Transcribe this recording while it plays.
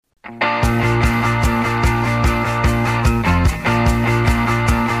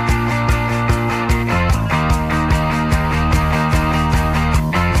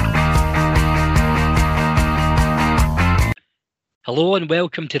Hello and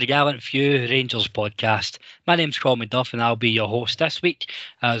welcome to the Gallant Few Rangers podcast. My name's Colin McDuff and I'll be your host this week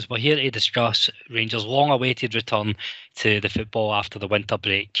as we're here to discuss Rangers' long-awaited return to the football after the winter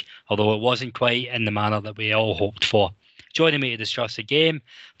break, although it wasn't quite in the manner that we all hoped for. Joining me to discuss the game,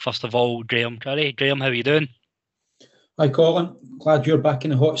 first of all, Graham Curry. Graham, how are you doing? Hi Colin, glad you're back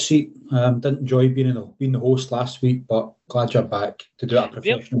in the hot seat. Didn't enjoy being the host last week, but glad you're back to do a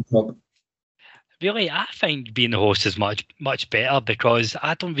professional job. Really, I find being the host is much better because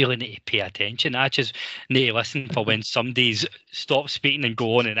I don't really need to pay attention. I just need to listen for when somebody's stopped speaking and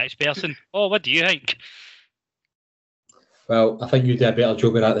go on to the next person. Oh, what do you think? Well, I think you do a better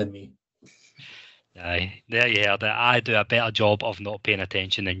job of that than me. Aye, there you heard it. I do a better job of not paying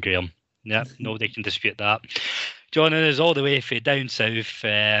attention than Graham. Yeah, nobody can dispute that. Joining us all the way from down south,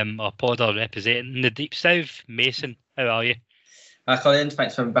 our podder representing the deep south, Mason. How are you? Hi Colin,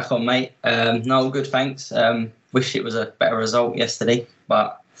 thanks for having me back on, mate. No, all good, thanks. Wish it was a better result yesterday,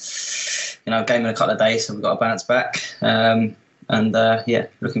 but game in a couple of days, so we've got to bounce back. Looking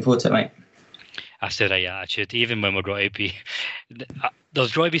forward to it, mate. That's the right attitude. Even when we're going to be,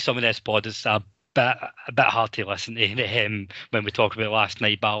 there's going to be some of this pod that's a bit hard to listen to him when we talk about last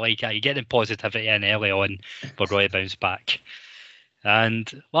night, but I like it. You get the positivity in early on, we're going to bounce back.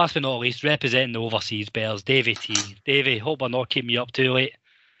 And last but not least, representing the overseas bears, Davey T. Davey, hope I'm not keeping you up too late.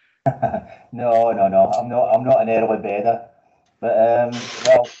 No. I'm not an early bedder. But I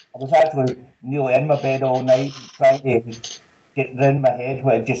was actually nearly in my bed all night trying to get round my head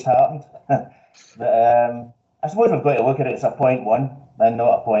what had just happened. But I suppose we've got to look at it as a point won and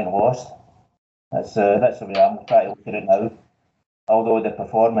not a point lost. That's the way I'm trying to look at it now. Although the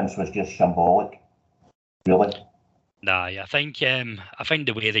performance was just shambolic, really. Nah, I think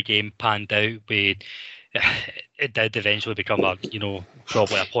the way the game panned out, it did eventually become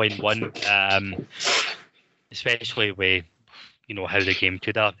probably a point one, especially with how the game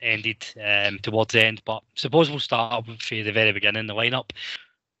could have ended towards the end. But suppose we'll start from the very beginning, the lineup.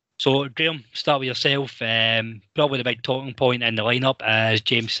 So Graham, start with yourself. Probably the big talking point in the lineup is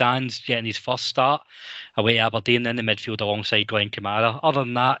James Sands getting his first start away at Aberdeen in the midfield alongside Glenn Kamara. Other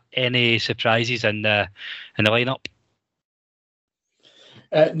than that, any surprises in the lineup?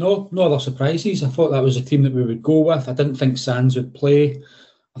 No other surprises. I thought that was a team that we would go with. I didn't think Sands would play.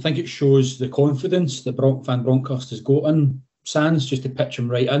 I think it shows the confidence that Van Bronckhorst has got in Sands just to pitch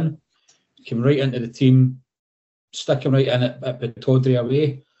him right in. Came right into the team, stick him right in at Pittodrie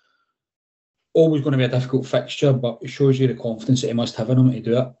away. Always going to be a difficult fixture, but it shows you the confidence that he must have in him to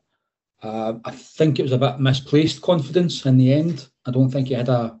do it. I think it was a bit misplaced confidence in the end. I don't think he had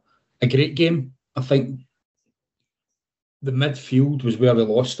a great game. I think the midfield was where we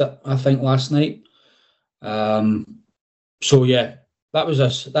lost it, I think, last night. That was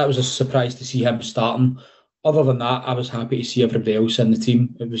a surprise to see him starting. Other than that, I was happy to see everybody else in the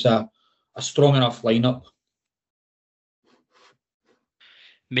team. It was a strong enough lineup.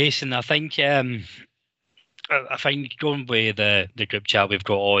 Mason, I think going with the group chat we've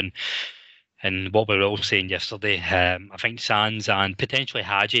got on and what we were all saying yesterday, I think Sands and potentially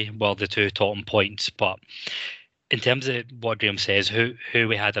Hadji were the two talking points, but in terms of what Graham says, who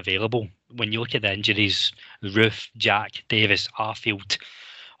we had available, when you look at the injuries, Roofe, Jack, Davis, Arfield,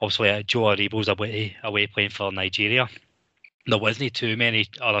 obviously Joe Aribo's away playing for Nigeria. There wasn't too many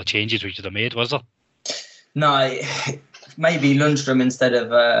other changes we could have made, was there? No, maybe Lundstrom instead of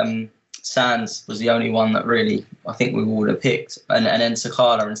Sands was the only one that really I think we would have picked. And then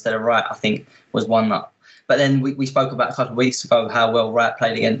Sakala instead of Wright, I think, was one that... But then we spoke about a couple of weeks ago how well Wright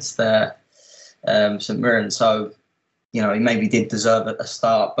played against St Mirren, so he maybe did deserve a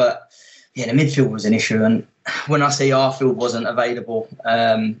start, but the midfield was an issue. And when I see Arfield wasn't available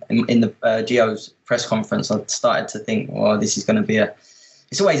in the Gio's press conference, I started to think, well, this is going to be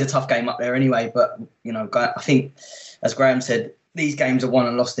it's always a tough game up there anyway. But I think, as Graham said, these games are won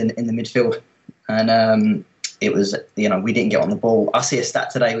and lost in the midfield, and it was we didn't get on the ball. I see a stat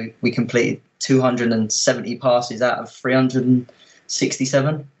today: we completed 270 passes out of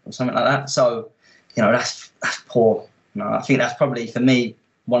 367 or something like that. So that's poor. I think that's probably, for me,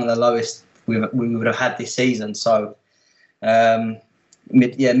 one of the lowest we would have had this season. So,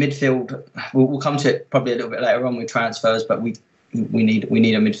 midfield. We'll come to it probably a little bit later on with transfers, but we need a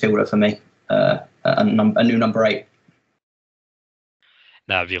midfielder for me, a new number 8.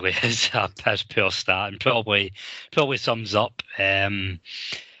 That really is a piss poor start, and probably sums up, that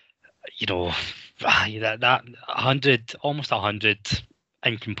 100, almost 100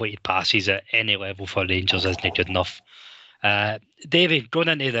 incompleted passes at any level for Rangers isn't good enough. Davey, going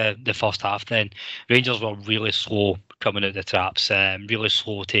into the first half then, Rangers were really slow coming out the traps, really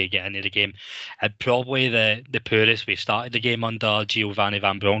slow to get into the game. And probably the poorest we started the game under Giovanni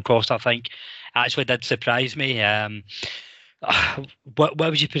Van Bronckhorst, I think, actually did surprise me. What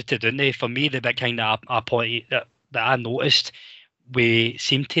would you put it down there? For me, the big kind of a point that I noticed, we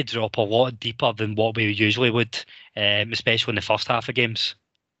seemed to drop a lot deeper than what we usually would, especially in the first half of games.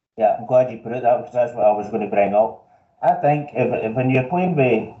 Yeah, I'm glad you put it that because that's what I was going to bring up. I think if when you're playing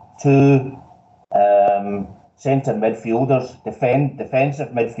with two centre midfielders, defensive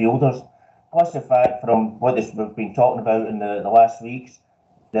midfielders, plus the fact from what we've been talking about in the last weeks,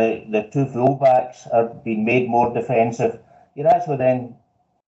 the two fullbacks are being made more defensive. You're actually then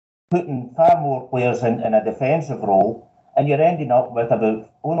putting far more players in a defensive role, and you're ending up with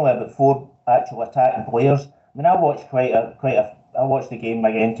only about 4 actual attacking players. I mean, I watched I watched the game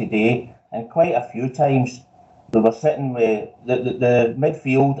again today, and quite a few times we were sitting with the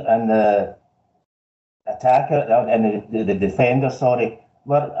midfield and the attacker and the defender,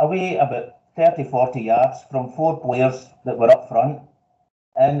 were away about 30, 40 yards from 4 players that were up front.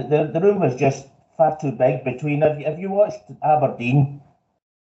 And the room was just far too big between. If you watched Aberdeen,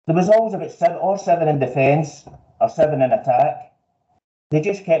 there was always about 7 in defence or 7 in attack. They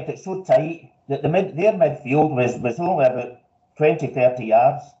just kept it so tight that their midfield was only about 20, 30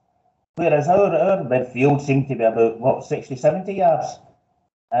 yards. Whereas our midfield seemed to be about, 60, 70 yards.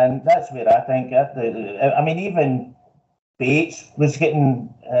 And that's where I think, even Bates was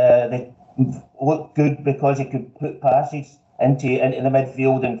getting, looked good because he could put passes into the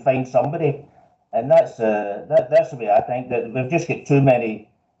midfield and find somebody. And that's the way I think that we've just got too many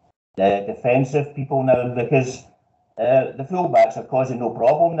defensive people now because the fullbacks are causing no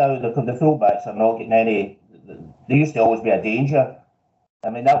problem now. The fullbacks are not getting any, there used to always be a danger. I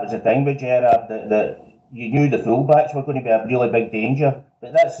mean, that was the thing with Gerrard, that you knew the fullbacks were going to be a really big danger,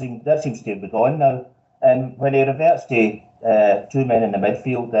 but that seems to be gone now. And when he reverts to 2 men in the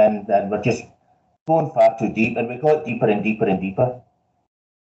midfield, then we're just going far too deep, and we got deeper and deeper and deeper.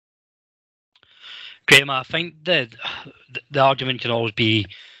 Graham, I think the argument can always be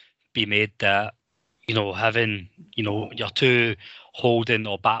made that, having, your two holding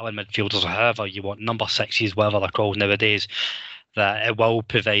or battling midfielders or however you want, number 6s, whatever they're called nowadays, that it will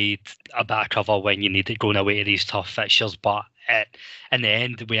provide a bit of cover when you need it going away to these tough fixtures. But in the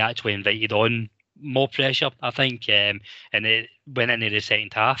end, we actually invited on more pressure, I think, and it went into the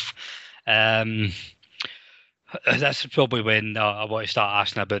second half. That's probably when I want to start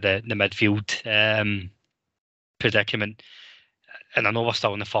asking about the midfield predicament. And I know we're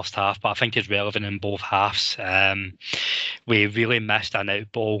still in the first half, but I think it's relevant in both halves. We really missed an out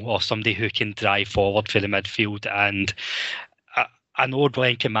ball or somebody who can drive forward for the midfield. And I know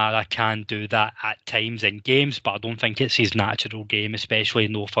Glenn Kamara can do that at times in games, but I don't think it's his natural game,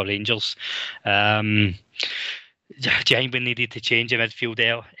 especially for Rangers. Do you think we needed to change the midfield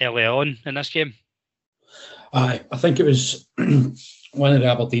early on in this game? I think it was one of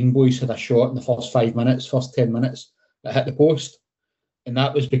the Aberdeen boys had a shot in the first 10 minutes that hit the post. And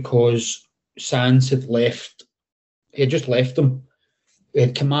that was because Sands had left. He had just left them. We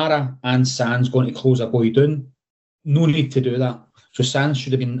had Kamara and Sands going to close a boy down. No need to do that. So Sands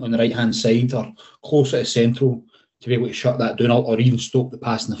should have been on the right-hand side or closer to central to be able to shut that down or even stop the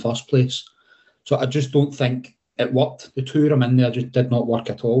pass in the first place. So I just don't think it worked. The two of them in there just did not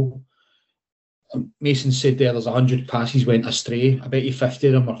work at all. Mason said there's 100 passes went astray. I bet you 50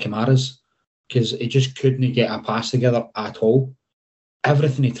 of them were Kamara's because he just couldn't get a pass together at all.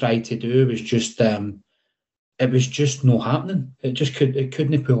 Everything he tried to do was just it was just not happening. It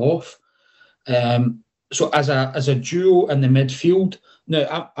couldn't pull off. So as a duo in the midfield,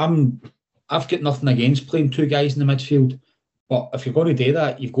 now I've got nothing against playing two guys in the midfield, but if you're going to do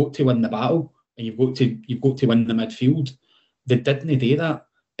that, you've got to win the battle and you've got to win the midfield. They didn't do that,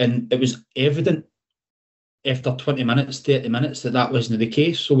 and it was evident after 20 minutes, 30 minutes that wasn't the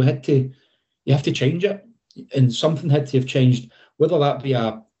case. So you have to change it, and something had to have changed, whether that be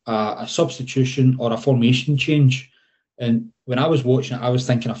a substitution or a formation change. And when I was watching it, I was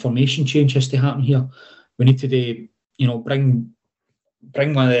thinking a formation change has to happen here. We need to bring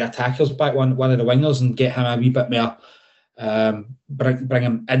one of the attackers back, one of the wingers, and get him a wee bit more. Bring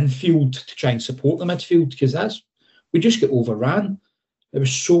him infield to try and support the midfield, because we just get overran. It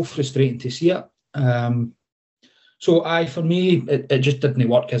was so frustrating to see it. For me, it just didn't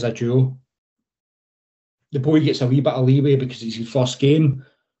work as a duo. The boy gets a wee bit of leeway because it's his first game.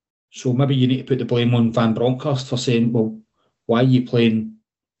 So maybe you need to put the blame on Van Bronckhorst for saying, well, why are you playing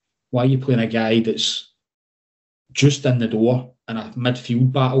a guy that's just in the door in a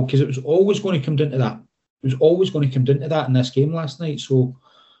midfield battle, because it was always going to come down to that. It was always going to come down to that in this game last night. So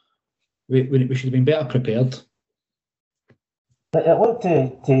we should have been better prepared. But it looked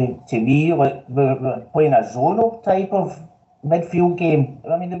to me like we were playing a zonal type of midfield game.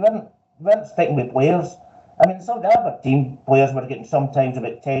 I mean, they weren't sticking with players. I mean, some of the Aberdeen players were getting sometimes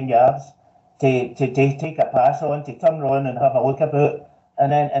about 10 yards to take a pass on, to turn around and have a look about,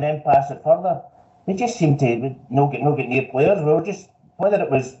 and then pass it further. They just seemed to not get near players. We were just, whether it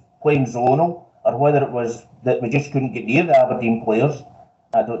was playing zonal or whether it was that we just couldn't get near the Aberdeen players,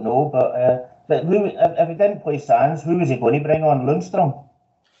 I don't know. But who, if he didn't play Sands, who was he going to bring on? Lundstrom?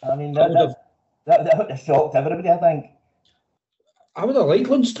 I mean, that would have shocked everybody, I think. I would have liked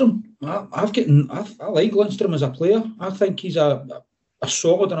Lundstrom. I like Lundstrom as a player. I think he's a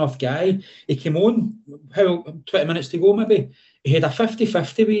solid enough guy. He came on, 20 minutes to go maybe. He had a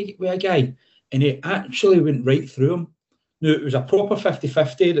 50-50 with a guy, and he actually went right through him. Now, it was a proper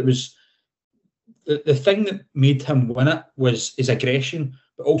 50-50. That was the thing that made him win it was his aggression,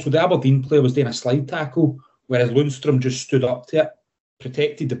 but also the Aberdeen player was doing a slide tackle, whereas Lundstrom just stood up to it,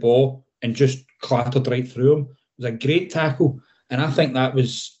 protected the ball, and just clattered right through him. It was a great tackle, and I think that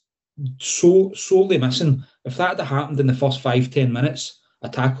was so sorely missing. If that had happened in the first 5-10 minutes, a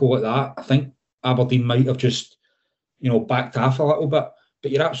tackle like that, I think Aberdeen might have just, backed off a little bit.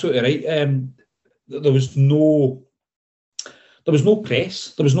 But you're absolutely right. There was no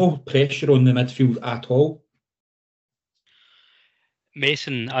press. There was no pressure on the midfield at all.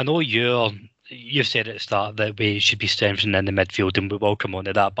 Mason, I know you've said at the start that we should be strengthening in the midfield, and we will come on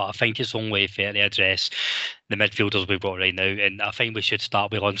to that, but I think it's only fair to address the midfielders we've got right now, and I think we should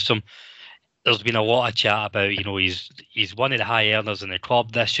start with Lundstrom. There's been a lot of chat about, he's one of the high earners in the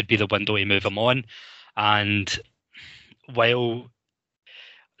club. This should be the window to move him on. And while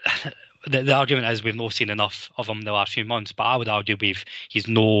the argument is we've not seen enough of him the last few months, but I would argue he's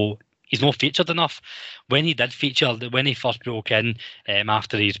not featured enough. When he did feature, when he first broke in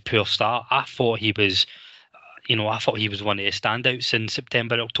after his poor start, I thought he was one of the standouts in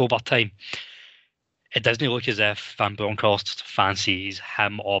September, October time. It doesn't look as if Van Bronckhorst fancies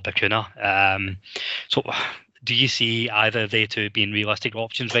him or Bacuna. So do you see either of they two being realistic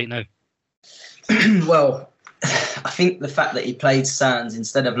options right now? Well, I think the fact that he played Sands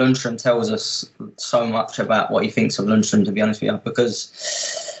instead of Lundstrom tells us so much about what he thinks of Lundstrom, to be honest with you,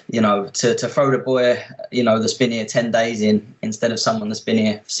 because, to throw the boy, that's been here 10 days instead of someone that's been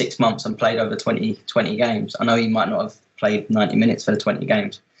here 6 months and played over 20 games. I know he might not have played 90 minutes for the 20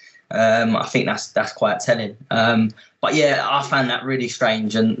 games. I think that's quite telling. But yeah, I found that really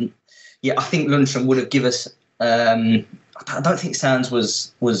strange. And yeah, I think Lundstrom would have given us. I don't think Sands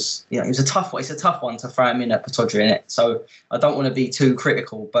was. It was a tough one. It's a tough one to throw him in at Pittodrie in it. So I don't want to be too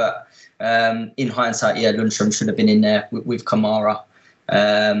critical. But in hindsight, yeah, Lundstrom should have been in there with Kamara.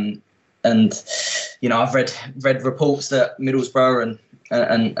 And I've read reports that Middlesbrough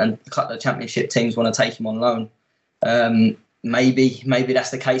and a couple of Championship teams want to take him on loan. Maybe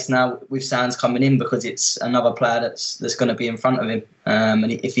that's the case now with Sands coming in, because it's another player that's going to be in front of him.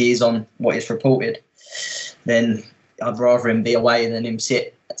 And if he is on what is reported, then I'd rather him be away than him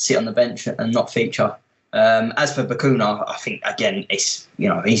sit on the bench and not feature. As for Bacuna, I think again he's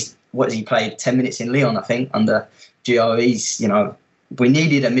what has he played 10 minutes in Lyon, I think, under Gio. We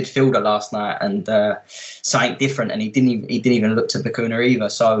needed a midfielder last night and something different, and he didn't even look to Bacuna either.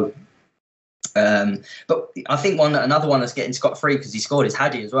 So. But I think another one that's getting scot-free because he scored is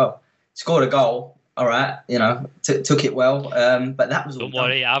Hadji as well. Scored a goal, all right, took it well. But that was all. Don't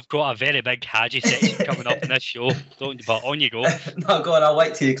worry, I've got a very big Hadji section coming up in this show. But on you go. No, go on. I'll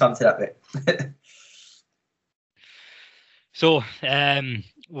wait till you come to that bit. So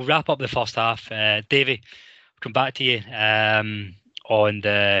we'll wrap up the first half. Davey, I'll come back to you on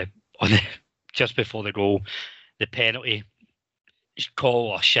the just before the goal, the penalty. Call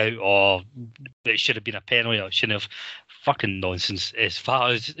or shout or it should have been a penalty or it shouldn't have. Fucking nonsense as far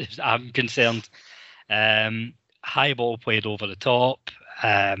as I'm concerned. High ball played over the top.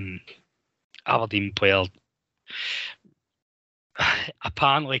 Aberdeen player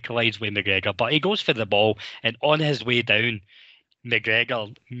apparently collides with McGregor, but he goes for the ball, and on his way down,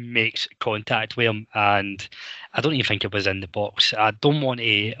 McGregor makes contact with him, and I don't even think it was in the box. I don't want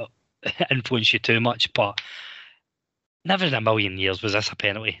to influence you too much, but never in a million years was this a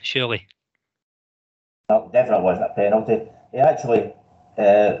penalty, surely. No, definitely wasn't a penalty. He actually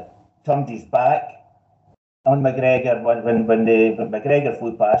turned his back on McGregor when McGregor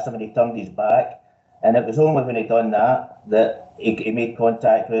flew past him, and he turned his back. And it was only when he done that he made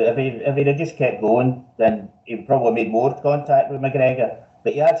contact with. If he'd have just kept going, then he probably made more contact with McGregor.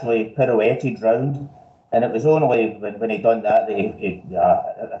 But he actually pirouetted round And it was only when he done that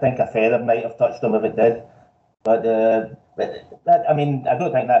I think a feather might have touched him if it did. But that, I mean, I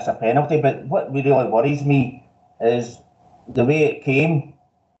don't think that's a penalty. But what really worries me is the way it came,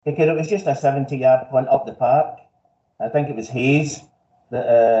 because it was just a 70-yard punt up the park. I think it was Hayes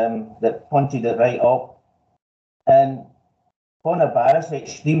that punted it right up, and Conor Barisic,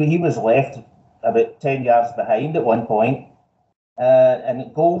 he was left about 10 yards behind at one point,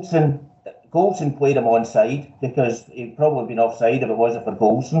 and Goldson played him onside because he'd probably been offside if it wasn't for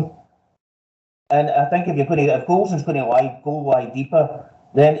Goldson. And I think if Goldson's going to go wide deeper,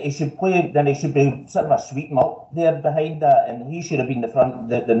 then he should be sort of a sweep him up there behind that, and he should have been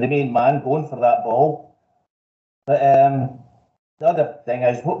the main man going for that ball. But the other thing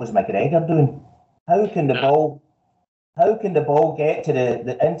is, what was McGregor doing? How can the ball get to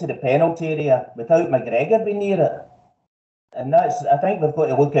into the penalty area without McGregor being near it? And I think we've got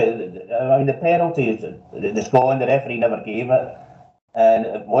to look at it. I mean, the penalty is gone. The referee never gave it, and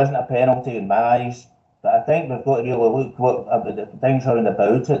it wasn't a penalty in my eyes. But I think we've got to really look what the things around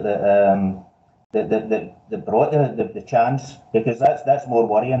about it that brought the chance, because that's more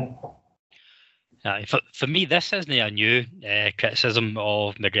worrying. For me, this isn't a new criticism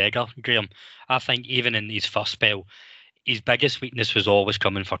of McGregor, Graham. I think even in his first spell, his biggest weakness was always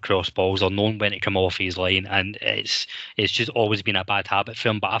coming for cross balls or knowing when to come off his line, and it's just always been a bad habit for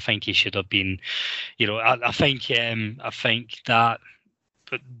him. But I think he should have been, I think that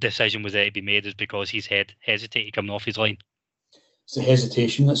decision was there to be made is because he's hesitated coming off his line. It's the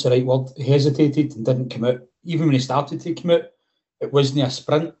hesitation, that's the right word. He hesitated and didn't come out. Even when he started to come out, it wasn't a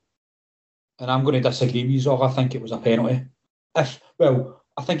sprint. And I'm going to disagree with you, I think it was a penalty. I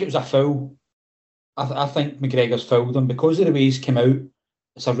think it was a foul. I think McGregor's fouled him. Because of the way he's come out,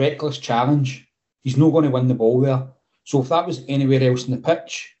 it's a reckless challenge. He's not going to win the ball there. So if that was anywhere else in the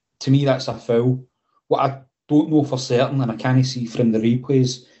pitch, to me that's a foul. What I don't know for certain, and I can't see from the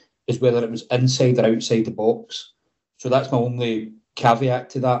replays, is whether it was inside or outside the box. So that's my only caveat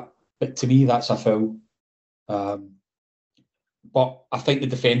to that. But to me, that's a foul. But I think the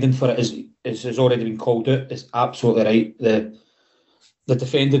defending for it has already been called out. It's absolutely right. The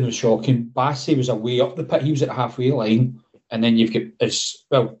defending was shocking. Bassey was away up the pit. He was at the halfway line. And then you've got,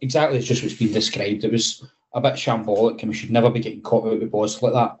 exactly as just what's been described. It was a bit shambolic, and we should never be getting caught out with balls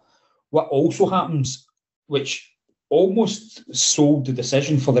like that. What also happens, which almost sold the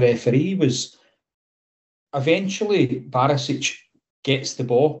decision for the referee, was eventually Barisic gets the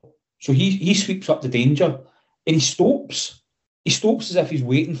ball. So he sweeps up the danger, and he stops. He stops as if he's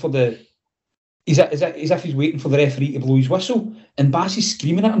waiting for the referee to blow his whistle, and Bassey's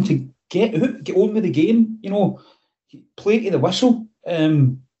screaming at him to get out, get on with the game, play to the whistle.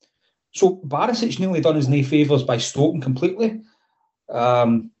 So Barisic nearly done us no favours by stopping completely.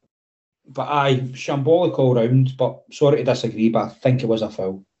 But shambolic all round. But sorry to disagree, but I think it was a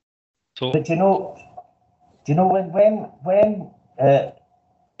foul. But do you know when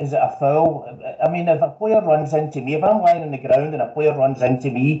is it a foul? I mean, if a player runs into me, if I'm lying on the ground and a player runs into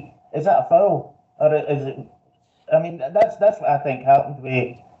me, is that a foul? Or is it? I mean, that's what I think happened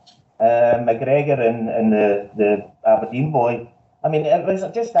with McGregor and the Aberdeen boy. I mean, it was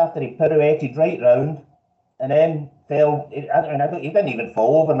just after he pirouetted right round and then fell. He didn't even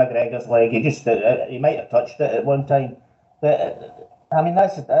fall over McGregor's leg. He might have touched it at one time. But I mean, I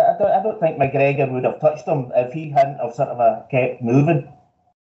don't think McGregor would have touched him if he hadn't have sort of kept moving.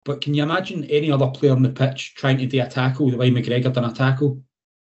 But can you imagine any other player on the pitch trying to do a tackle the way McGregor done a tackle?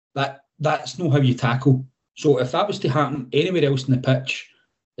 That's not how you tackle. So if that was to happen anywhere else in the pitch,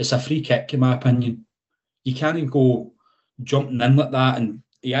 it's a free kick, in my opinion. You can't even go jumping in like that, and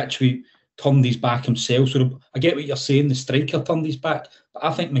he actually turned his back himself. So I get what you're saying, the striker turned his back, but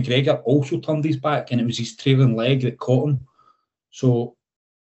I think McGregor also turned his back, and it was his trailing leg that caught him. So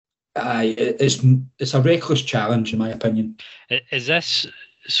it's a reckless challenge, in my opinion. Is this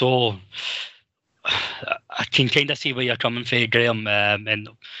so? I can kind of see where you're coming from, Graham, and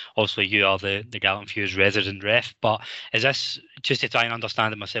also you are the Gallant Few's resident ref, but is this, just to try and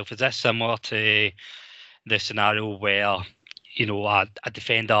understand it myself, is this similar to the scenario where, a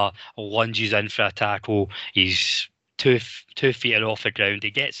defender lunges in for a tackle, he's 2 feet off the ground,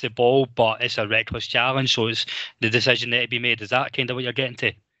 he gets the ball, but it's a reckless challenge, so it's the decision there to be made? Is that kind of what you're getting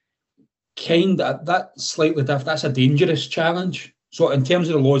to? That's slightly different. That's a dangerous challenge. So in terms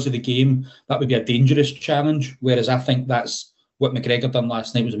of the laws of the game, that would be a dangerous challenge, whereas I think that's what McGregor done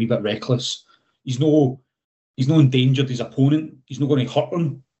last night was a wee bit reckless. He's no endangered his opponent. He's not going to hurt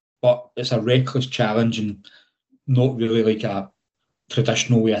him, but it's a reckless challenge and not really like a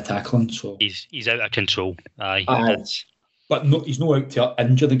traditional way of tackling. So he's out of control. but no, he's not out to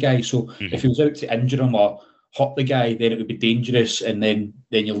injure the guy. So if he was out to injure him or hurt the guy, then it would be dangerous, and then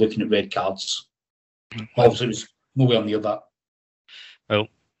you're looking at red cards. But obviously, it was nowhere near that. Well,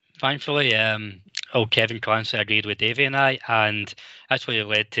 thankfully, Kevin Clancy agreed with Davey and I, and that's what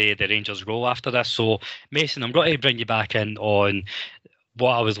led to the Rangers' goal after this. So, Mason, I'm going to bring you back in on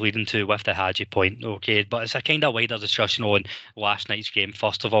what I was leading to with the Hadji point, okay? But it's a kind of wider discussion on last night's game,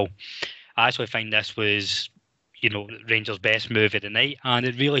 first of all. I actually find this was, Rangers' best move of the night, and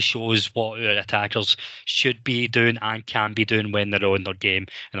it really shows what our attackers should be doing and can be doing when they're on their game.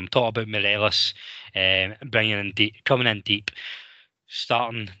 And I'm talking about Morelos coming in deep,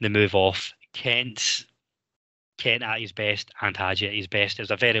 starting the move off. Kent at his best and Hadji at his best. It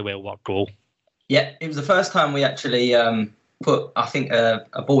was a very well worked goal. Yeah, it was the first time we actually put, I think,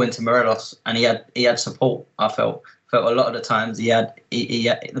 a ball into Morelos, and he had support. I felt a lot of the times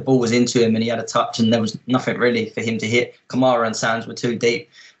the ball was into him and he had a touch, and there was nothing really for him to hit. Kamara and Sands were too deep,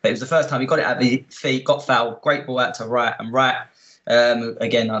 but it was the first time he got it at his feet, got fouled, great ball out to Wright, and Wright.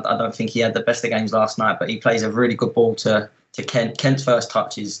 Again, I don't think he had the best of games last night, but he plays a really good ball to Kent. Kent's first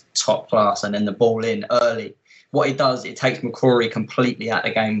touch is top class, and then the ball in early. What he does, it takes McCrory completely out of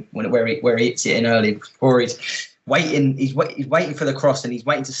the game where he hits it in early. McCrory's waiting, he's waiting for the cross, and he's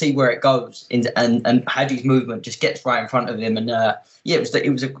waiting to see where it goes. And Hadji's movement just gets right in front of him. And it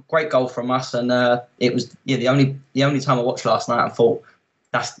was a great goal from us. And it was the only time I watched last night and thought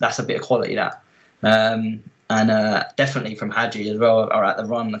that's a bit of quality that. And definitely from Hadji as well. All right, the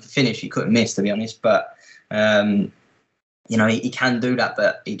run, the finish, he couldn't miss, to be honest. But he can do that,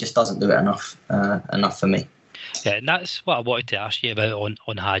 but he just doesn't do it enough for me. Yeah, and that's what I wanted to ask you about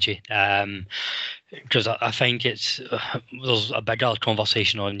on Hadji, because I think there's a bigger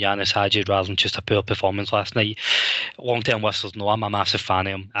conversation on Yanis Hadji rather than just a poor performance last night. Long-term listeners know I'm a massive fan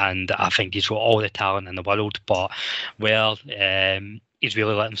of him, and I think he's got all the talent in the world, but he's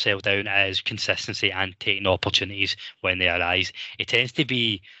really let himself down as consistency and taking opportunities when they arise. It tends to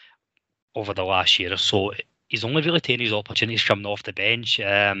be over the last year or so, he's only really taking his opportunities coming off the bench.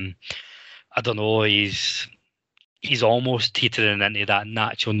 I don't know, he's almost teetering into that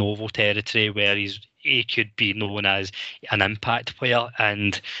Nacho Novo territory where he could be known as an impact player,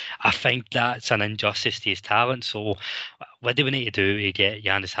 and I think that's an injustice to his talent. So what do we need to do to get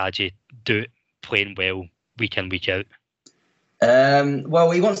Yanis Hadji playing well week in, week out? Well,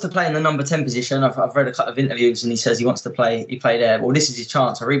 he wants to play in the number 10 position. I've read a couple of interviews, and he says he wants to play there. Well, this is his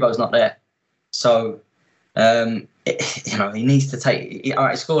chance. Haribo's not there. So he needs to take. All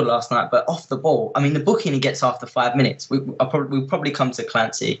right, he scored last night, but off the ball. I mean, the booking he gets after 5 minutes. We'll probably come to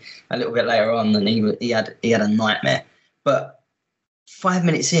Clancy a little bit later on, and he had a nightmare. But 5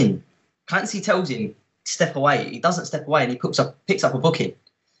 minutes in, Clancy tells him step away. He doesn't step away, and he picks up a booking,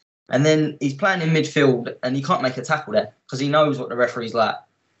 and then he's playing in midfield, and he can't make a tackle there because he knows what the referee's like.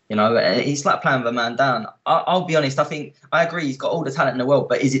 He's like playing with a man down. I'll be honest. I agree. He's got all the talent in the world,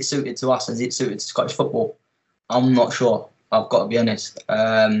 but is it suited to us? Is it suited to Scottish football? I'm not sure. I've got to be honest.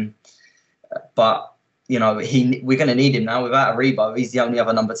 But we're going to need him now. Without Aribo, he's the only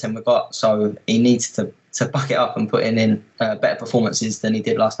other number 10 we've got. So he needs to buck it up and put in better performances than he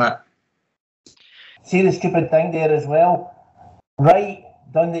did last night. See the stupid thing there as well. Wright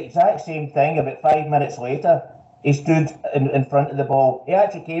done the exact same thing about 5 minutes later. He stood in front of the ball. He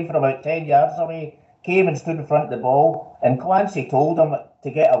actually came from about 10 yards away, came and stood in front of the ball, and Clancy told him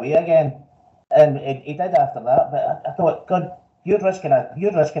to get away again. And he did after that, but I thought, God, you're risking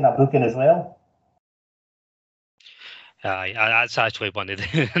a booking as well. That's actually one of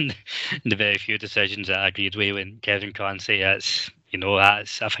the very few decisions that I agreed with when Kevin Clancy. I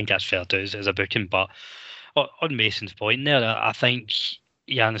think that's fair to as a booking. But on Mason's point there, I think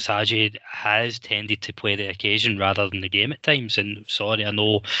Yanis Hadji has tended to play the occasion rather than the game at times. And sorry, I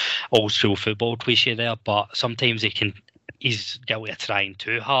know old school football cliche there, but sometimes he's guilty of trying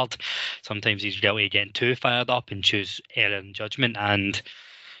too hard. Sometimes he's guilty of getting too fired up and choose error in judgment. And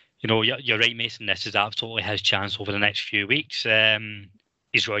you're right, Mason. This is absolutely his chance over the next few weeks.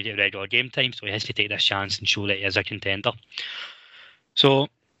 He's going to get regular game time, so he has to take this chance and show that he is a contender. So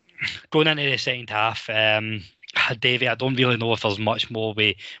going into the second half, Davey, I don't really know if there's much more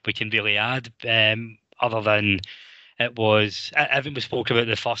we can really add, other than everything we spoke about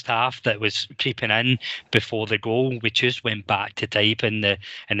the first half that was creeping in before the goal. We just went back to type in the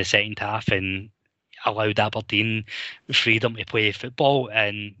second half and allowed Aberdeen freedom to play football,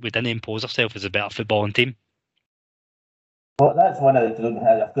 and we didn't impose ourselves as a better footballing team. Well, that's one of the.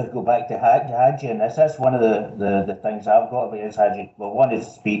 I've got to go back to Hadji and this. That's one of the things I've got about Hadji. Well, one is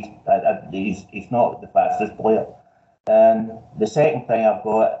speed. He's not the fastest player, and the second thing I've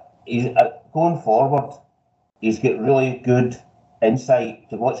got is going forward. he's got really good insight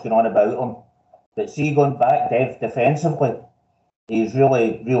to what's going on about him. But see, going back defensively, he's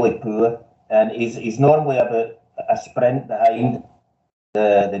really, really poor. And he's normally about a sprint behind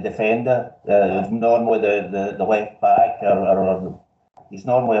the defender, normally the left back, or he's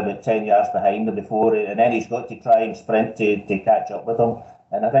normally about 10 yards behind him before, and then he's got to try and sprint to catch up with him.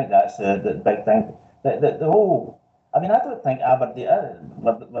 And I think that's the big thing. The whole, I mean, I don't think Aberdeen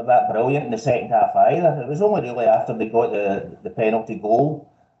were that brilliant in the second half either. It was only really after they got the penalty goal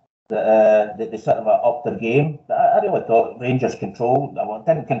that they sort of upped their game. But I really thought Rangers didn't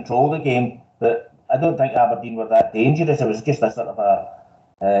control the game, but I don't think Aberdeen were that dangerous. It was just a sort of a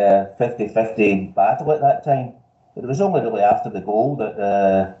 50-50 battle at that time. But it was only really after the goal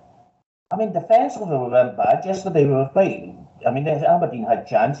that, I mean, defensively we weren't bad yesterday. We were quite, I mean, Aberdeen had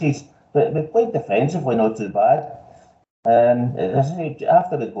chances, but we played defensively not too bad. And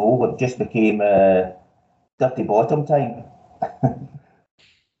after the goal, it just became dirty bottom time.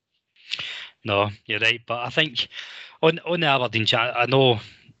 No, you're right. But I think on the Aberdeen chat, I know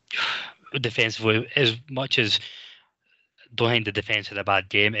defensively, as much as don't think the defence had a bad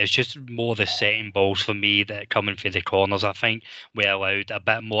game, it's just more the setting balls for me that coming through the corners. I think we allowed a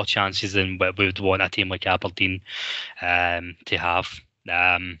bit more chances than we would want a team like Aberdeen to have.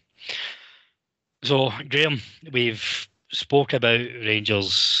 So, Graham, we've spoke about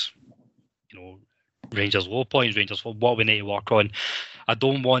Rangers, Rangers low points, Rangers for what we need to work on. I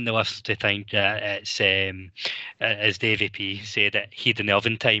don't want the listeners to think that it's, as Davey P said, it heat in the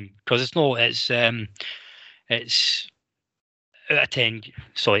oven time, because it's not. It's out of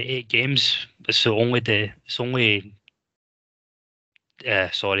 8 games. So only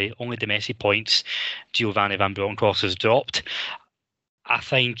only domestic points Giovanni Van Bronckhorst has dropped. I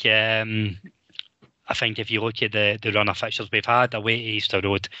think if you look at the run of fixtures we've had, away to Easter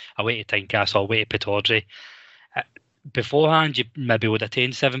Road, away to Tynecastle, away to Pittodrie, beforehand you maybe would have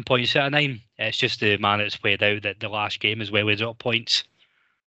taken 7 points out of 9. It's just the manner it's played out that the last game is where we dropped points.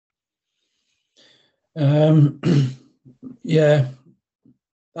 Yeah,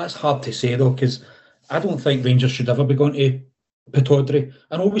 that's hard to say though, because I don't think Rangers should ever be going to Pittodrie.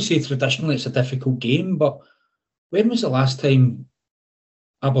 I know we say traditionally it's a difficult game, but when was the last time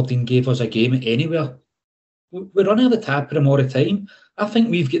Aberdeen gave us a game anywhere? We're running the tap at them all the time. I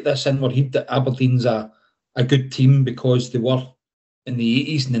think we've got this in our head that Aberdeen's a good team because they were in the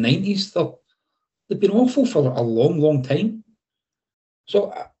 80s and the 90s. They've been awful for a long, long time.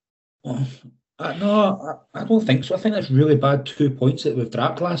 So, I don't think so. I think that's really bad 2 points that we've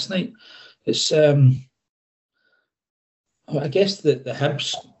dropped last night. It's, I guess the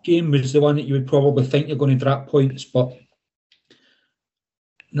Hibs game was the one that you would probably think you're going to drop points, but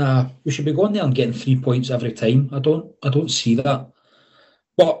nah, we should be going there and getting 3 points every time. I don't see that.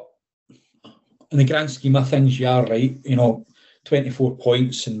 But in the grand scheme of things, you are right. 24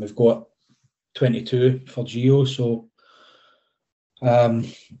 points and we've got 22 for Gio, so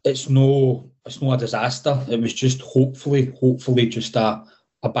it's no a disaster. It was just hopefully just a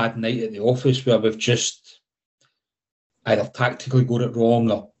bad night at the office where we've just either tactically got it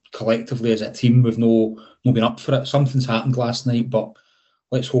wrong or collectively as a team we've no been up for it. Something's happened last night, but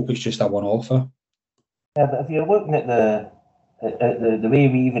let's hope it's just a one-off. Yeah, but if you're looking at the way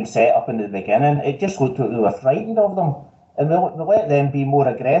we even set up in the beginning, it just looked like we were frightened of them, and we let them be more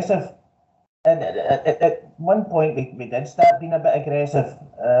aggressive. And at one point we did start being a bit aggressive.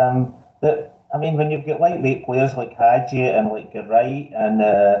 But I mean, when you've got lightweight players like Hadji and like Wright, and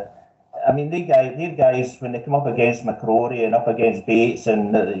I mean, these guys when they come up against McCrory and up against Bates,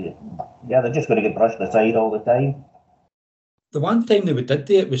 and they're just going to get brushed aside all the time. The one time that we did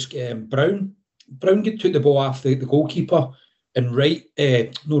do it was Brown. Brown took the ball off the goalkeeper, and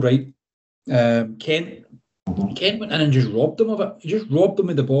Kent. Kent went in and just robbed him of it. He just robbed him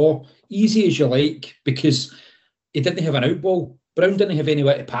of the ball, easy as you like, because he didn't have an out ball. Brown didn't have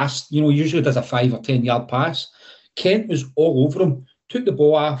anywhere to pass. He usually does a 5 or 10 yard pass. Kent was all over him, took the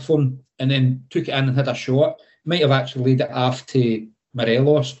ball off him, and then took it in and had a shot. Might have actually laid it off to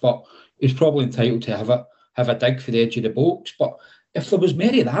Morelos, but he was probably entitled to have a dig for the edge of the box. But if there was more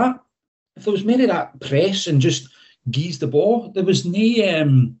of that press and just geese the ball, there was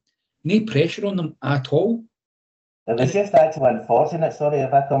no pressure on them at all. It was just actually unfortunate, sorry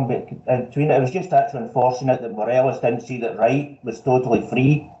if I come between it, it was just actually unfortunate that Morelos didn't see that Wright was totally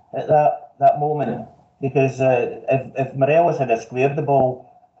free at that moment, because if Morelos had squared the ball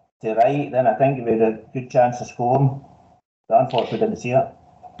to Wright, then I think we had a good chance of scoring. But unfortunately didn't see it.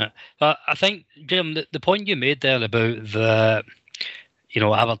 But I think, Graham, the point you made there about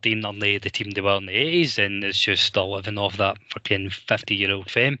Aberdeen on the team they were in the 80s and it's just still living off that fucking 50-year-old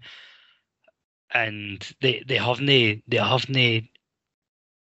fame. and they haven't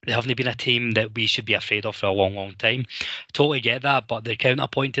been a team that we should be afraid of for a long, long time. Totally get that, but the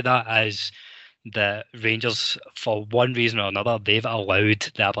counterpoint to that is the Rangers, for one reason or another, they've allowed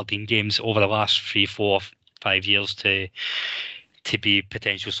the Aberdeen games over the last 3, 4, 5 years to be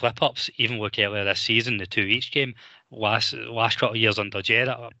potential slip-ups. Even look earlier this season, the 2 each game, last couple of years under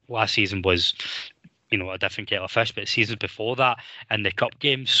Gerrard, last season was, a different kettle of fish, but seasons before that in the cup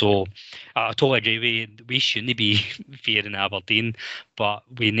games. So I totally agree. We shouldn't be fearing Aberdeen, but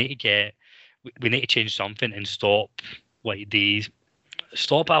we need to change something and stop allowing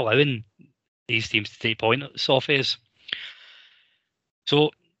these teams to take points off us.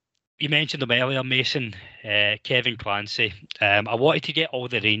 So you mentioned them earlier, Mason, Kevin Clancy. I wanted to get all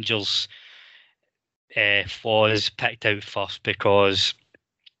the Rangers flaws picked out first because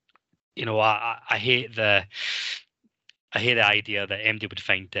I hate the idea that MD would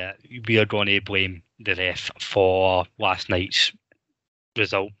think that we are going to blame the ref for last night's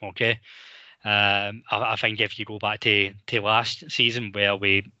result. Okay, I think if you go back to last season where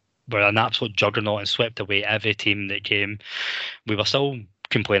we were an absolute juggernaut and swept away every team that came, we were still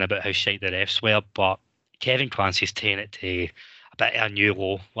complaining about how shite the refs were. But Kevin Clancy's taking it to a bit of a new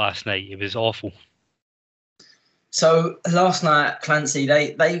low last night. It was awful. So last night, Clancy,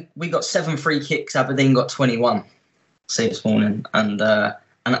 we got 7 free kicks. Aberdeen got 21. See this morning, and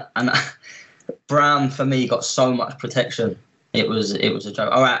Brown for me got so much protection. It was a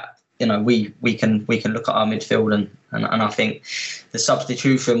joke. All right, we can look at our midfield and I think the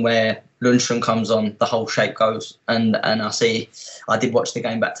substitution where Lundstrom comes on, the whole shape goes. And I did watch the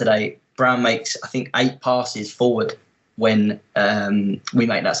game back today. Brown makes I think 8 passes forward when we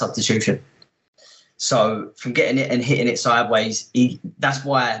make that substitution. So from getting it and hitting it sideways, that's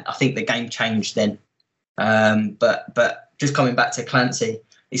why I think the game changed then. But just coming back to Clancy,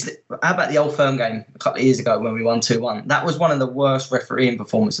 how about the Old Firm game a couple of years ago when we won 2-1? That was one of the worst refereeing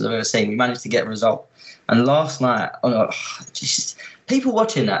performances I've ever seen. We managed to get a result. And last night, just people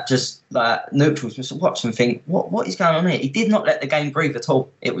watching that, just like neutrals, just watch and think, what is going on here? He did not let the game breathe at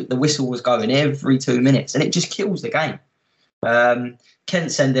all. The whistle was going every 2 minutes, and it just kills the game.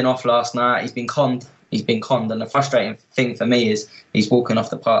 Kent sending off last night. He's been conned, and the frustrating thing for me is he's walking off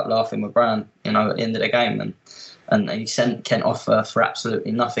the park laughing with Brown, at the end of the game, and he sent Kent off for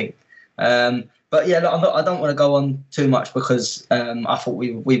absolutely nothing. But yeah, look, I don't want to go on too much because I thought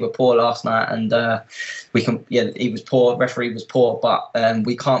we were poor last night, and he was poor, referee was poor, but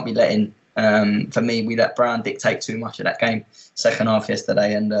we can't be letting. For me, we let Brown dictate too much of that game second half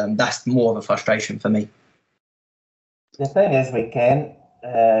yesterday, and that's more of a frustration for me. The thing is with Ken,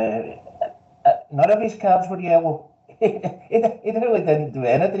 none of his cards were yellow. he really didn't do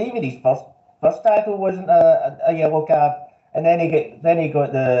anything. Even his first tackle wasn't a yellow card, and then he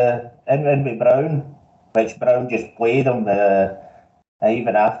got the in with Brown, which Brown just played him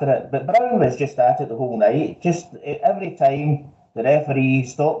even after it. But Brown was just at it the whole night. Just every time the referee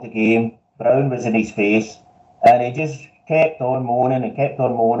stopped the game, Brown was in his face, and he just kept on moaning and kept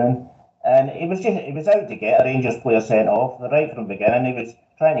on moaning. And he was out to get a Rangers player sent off right from the beginning. He was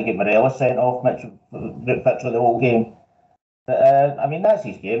trying to get Morelos sent off for the whole game. But that's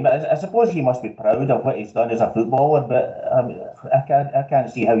his game. I suppose he must be proud of what he's done as a footballer. But I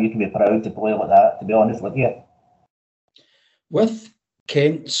can't see how you can be proud to play like that, to be honest with you. With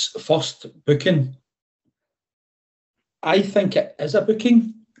Kent's first booking, I think it is a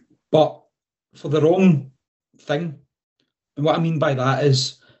booking, but for the wrong thing. And what I mean by that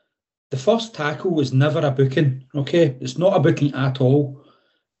is, the first tackle was never a booking, okay? It's not a booking at all.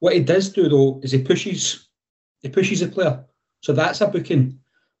 What he does do, though, is he pushes a player. So that's a booking.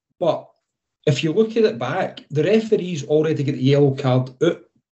 But if you look at it back, the referee's already got the yellow card out.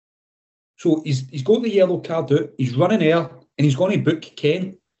 So he's got the yellow card out, he's running air, and he's going to book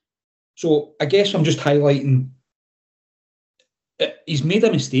Ken. So I guess I'm just highlighting, he's made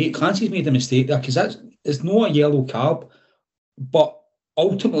a mistake. Clancy's made a mistake there, because it's not a yellow card, but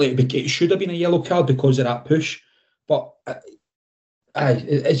ultimately, it should have been a yellow card because of that push. But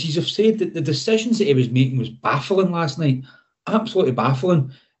as you have said, the decisions that he was making was baffling last night. Absolutely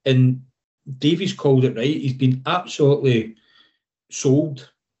baffling. And Davies called it right. He's been absolutely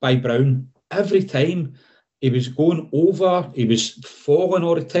sold by Brown. Every time he was going over, he was falling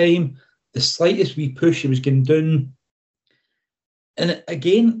all the time. The slightest wee push, he was getting down. And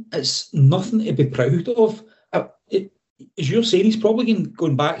again, it's nothing to be proud of. As you're saying, he's probably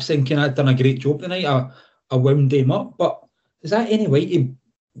going back thinking, I've done a great job tonight. I wound him up. But is that any way to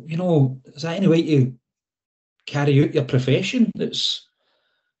carry out your profession?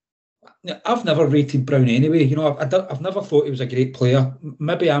 I've never rated Brown anyway. You know, I've never thought he was a great player.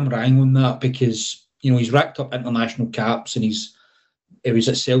 Maybe I'm wrong on that because, you know, he's racked up international caps and he was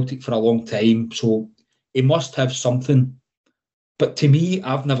at Celtic for a long time, so he must have something. But to me,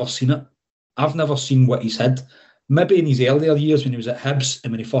 I've never seen it. I've never seen what he's had. Maybe in his earlier years when he was at Hibs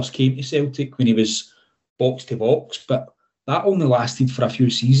and when he first came to Celtic, when he was box to box, but that only lasted for a few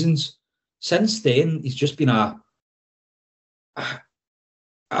seasons. Since then, he's just been a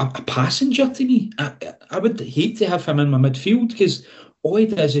passenger to me. I would hate to have him in my midfield because all he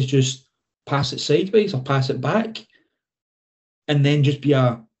does is just pass it sideways or pass it back and then just be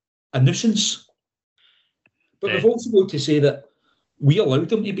a nuisance. But we've also got to say that we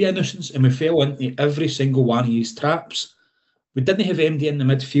allowed him to be a nuisance and we fell into every single one of his traps. We didn't have MD in the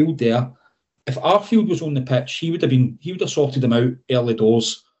midfield there. If Arfield was on the pitch, he would have sorted him out early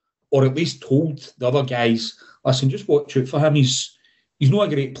doors, or at least told the other guys, listen, just watch out for him. He's not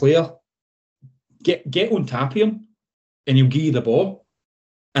a great player. Get on top of him and he'll give you the ball.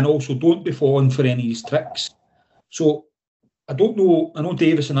 And also don't be falling for any of his tricks. So I don't know. I know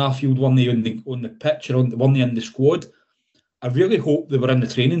Davis and Arfield weren't on the pitch or weren't in the squad. I really hope they were in the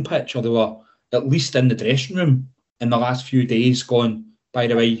training pitch or they were at least in the dressing room in the last few days going, by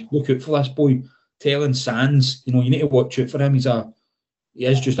the way, look out for this boy. Telling Sands, you know, you need to watch out for him. He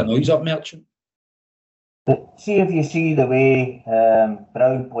is just a noise-up merchant. But see if you see the way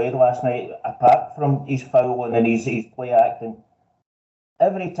Brown played last night, apart from his fouling and his play acting,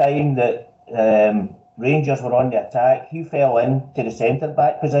 every time that Rangers were on the attack, he fell into the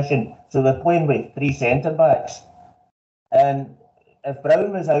centre-back position. So they're playing with 3 centre-backs. And if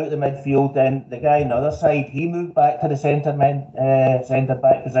Brown was out of the midfield, then the guy on the other side, he moved back to the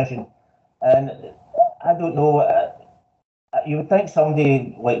centre-back position. And I don't know, you would think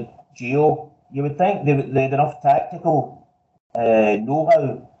somebody like Gio, you would think they had enough tactical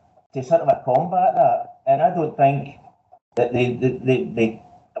know-how to sort of combat that. And I don't think that they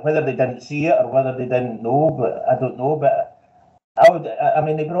whether they didn't see it or whether they didn't know, but I don't know. But I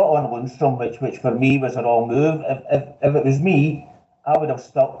mean, they brought on Lundstrom, which for me was a wrong move. If it was me, I would have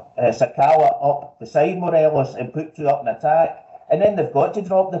stuck Sakala up beside Morelos and put 2 up in attack. And then they've got to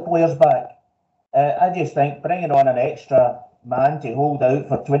drop the players back. I just think bringing on an extra man to hold out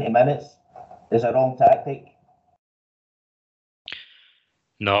for 20 minutes is a wrong tactic.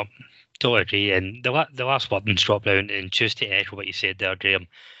 No, totally agree. And the last word in Scott Brown, and just to echo what you said there, Graham,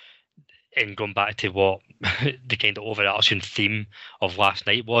 and going back to what the kind of overarching theme of last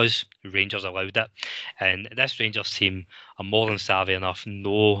night was, Rangers allowed it. And this Rangers team are more than savvy enough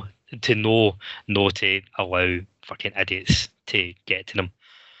to allow fucking idiots to get to them.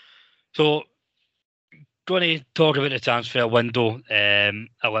 So, going to talk about the transfer window a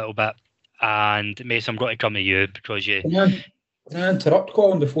little bit. And Mason, I'm going to come to you because you... Can I interrupt,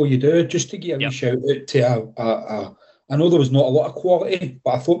 Colin, before you do? Just to give a wee shout out to I know there was not a lot of quality,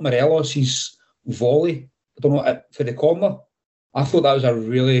 but I thought Morelos' volley, I don't know, for the corner, I thought that was a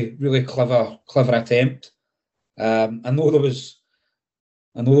really, really clever attempt. I know there was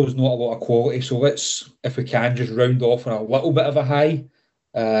not a lot of quality, so let's, if we can, just round off on a little bit of a high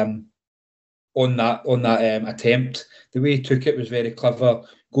on that attempt. The way he took it was very clever,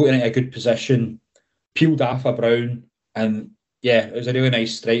 got in a good position, peeled off a Brown, and yeah, it was a really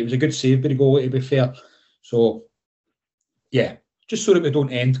nice strike. It was a good save by the goalie, to be fair. So, yeah, just so that we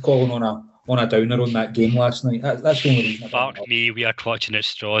don't end calling on a downer on that game last night. That's the only reason. Fuck me, we are clutching at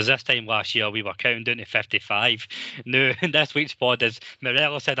straws. This time last year, we were counting down to 55. No, this week's pod is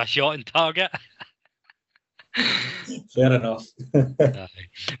Morelos had a shot on target. Fair enough.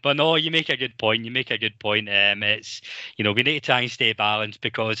 But no, you make a good point. It's, you know, we need to try and stay balanced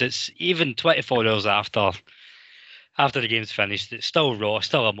because it's even 24 hours after the game's finished. It's still raw,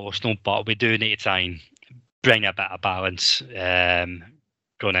 still emotional, but we do need to try and bring a bit of balance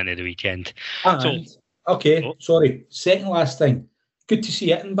going into the weekend. Sorry. Second last thing. Good to see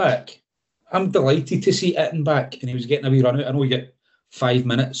Itten back. I'm delighted to see Itten back, and he was getting a wee run out. I know he got 5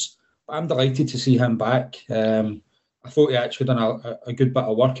 minutes, but I'm delighted to see him back. I thought he actually done a good bit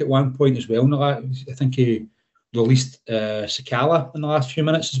of work at one point as well. I think he released Sakala in the last few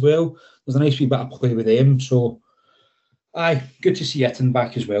minutes as well. There's a nice wee bit of play with them. So, aye, good to see Itten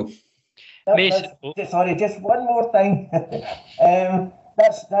back as well. Sorry, just one more thing.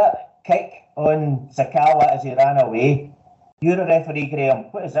 That's that kick on Sakala as he ran away. You're a referee,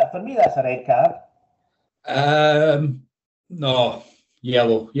 Graham. What is that? For me, that's a red card. No,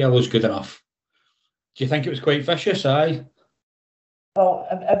 yellow. Yellow's good enough. Do you think it was quite vicious? Aye. Well,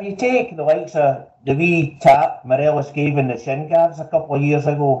 if you take the likes of the wee tap Morelos gave in the shin guards a couple of years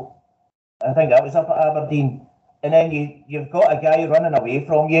ago, I think that was up at Aberdeen, and then you've got a guy running away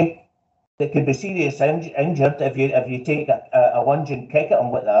from you, There could be serious injured if you take a lunge and kick at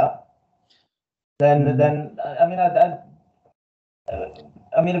him with that. Then I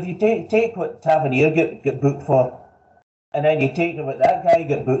mean, if you take what Tavernier get booked for, and then you take what that guy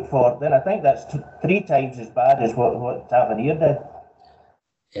got booked for, then I think that's 3 times as bad as what Tavernier did.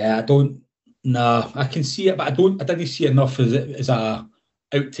 Yeah, I don't. Nah, I can see it, but I didn't see enough as a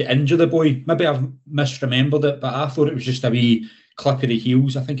out to injure the boy. Maybe I've misremembered it, but I thought it was just a wee clip of the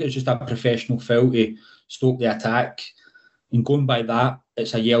heels. I think it was just a professional foul to stop the attack. And going by that,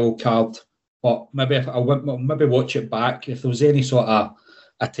 it's a yellow card. But maybe if I'll maybe watch it back. If there was any sort of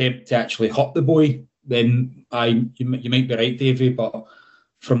attempt to actually hurt the boy, then you might be right, Davey. But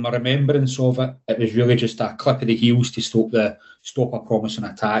from my remembrance of it, it was really just a clip of the heels to stop a promising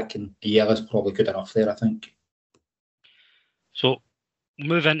attack, and a yellow's probably good enough there, I think. So,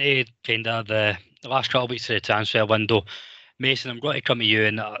 move into kind of the last couple of weeks of the transfer window. Mason, I'm going to come to you,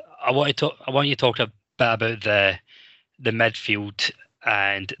 and I want you to talk a bit about the midfield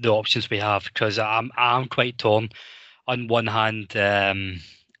and the options we have, because I'm quite torn. On one hand,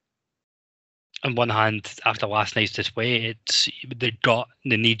 after last night's display, the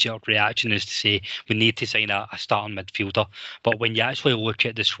knee-jerk reaction is to say we need to sign a starting midfielder. But when you actually look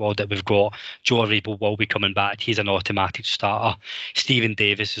at the squad that we've got, Joe Aribo will be coming back. He's an automatic starter. Stephen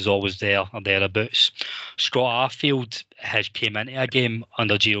Davis is always there or thereabouts. Scott Arfield has came into a game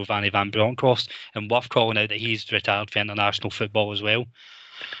under Giovanni Van Bronckhorst, and worth calling out that he's retired for international football as well.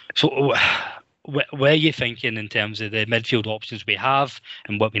 So where are you thinking in terms of the midfield options we have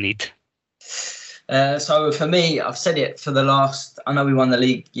and what we need? So for me, I've said it for the last. I know we won the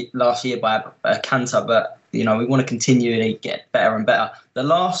league last year by a canter, but we want to continually get better and better. The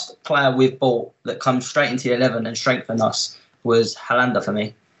last player we've bought that comes straight into the 11 and strengthened us was Hollander for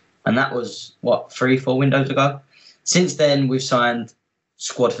me, and that was 3-4 windows ago. Since then, we've signed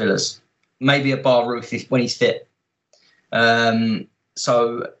squad fillers, maybe a Bar Ruth when he's fit.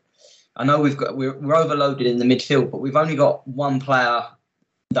 So I know we're overloaded in the midfield, but we've only got one player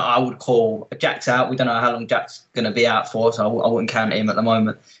that I would call Jack's out. We don't know how long Jack's going to be out for, so I wouldn't count him at the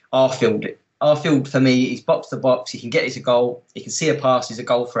moment. Arfield for me, he's box to box. He can get his goal. He can see a pass. He's a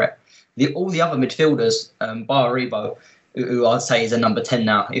goal threat. All the other midfielders, bar Aribo, who I'd say is a number 10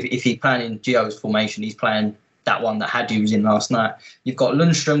 now. If he's playing in Gio's formation, he's playing that one that Hadji was in last night. You've got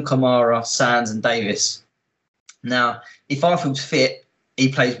Lundstrom, Kamara, Sands, and Davis. Now, if Arfield's fit, he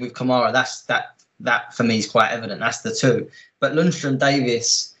plays with Kamara. That for me is quite evident. That's the two. But Lundstrom,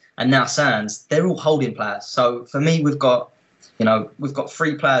 Davis, and now Sands, they're all holding players. So for me, we've got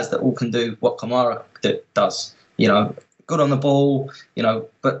 3 players that all can do what Kamara does. Good on the ball,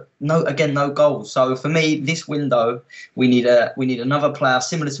 but no goals. So for me, this window, we need another player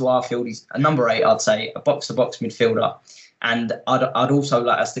similar to Arfield. He's a number 8, I'd say, a box to box midfielder, and I'd also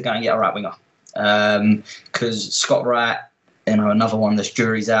like us to go and get a right winger, because Scott Wright, another one that's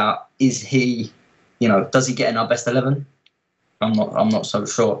jury's out. Is he? Does he get in our best 11? I'm not so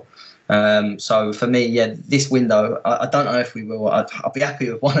sure. So for me, this window, I don't know if we will. I'll be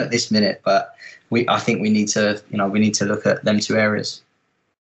happy with one at this minute, but I think we need to look at them 2 areas.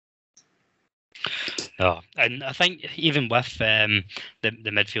 No, and I think even with the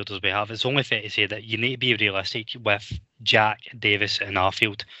midfielders we have, it's only fair to say that you need to be realistic with Jack, Davis, and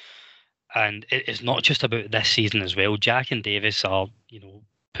Arfield. And it's not just about this season as well. Jack and Davis are,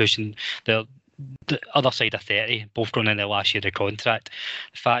 pushing the other side of 30, both going in their last year of contract.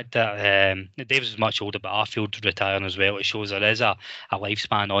 The fact that Davis is much older, but Arfield retiring as well, it shows there is a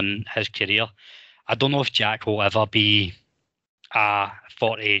lifespan on his career. I don't know if Jack will ever be a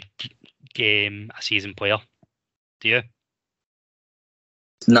 40 game a season player. Do you?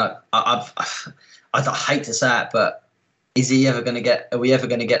 No, I hate to say it, but is he ever going to get? Are we ever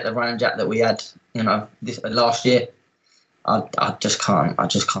going to get the Ryan Jack that we had? This last year. I just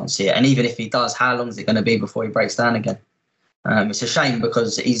can't see it. And even if he does, how long is it going to be before he breaks down again? It's a shame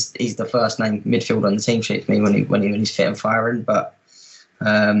because he's the first name midfielder on the team sheet for me when he's fit and firing. But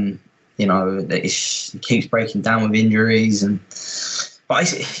he keeps breaking down with injuries But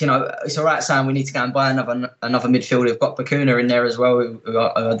it's all right saying we need to go and buy another midfielder. We've got Bakuna in there as well, who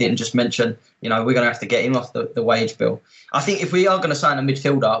I didn't just mention. We're going to have to get him off the wage bill. I think if we are going to sign a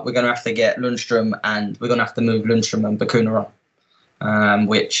midfielder, we're going to have to get Lundstrom, and we're going to have to move Lundstrom and Bakuna on,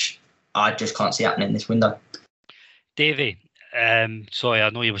 which I just can't see happening this window. Davey, sorry, I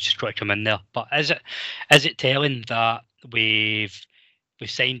know you were just trying to come in there, but is it telling that we've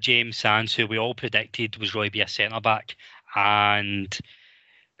signed James Sands, who we all predicted was going to be a centre back, and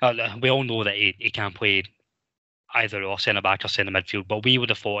we all know that he can't play either or centre back or centre midfield, but we would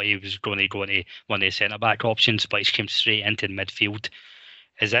have thought he was going to go into one of the centre back options, but he's came straight into the midfield.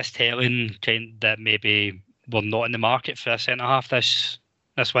 is this telling that maybe we're not in the market for a centre half this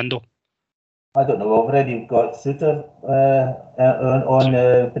window? I don't know. We've already got Suter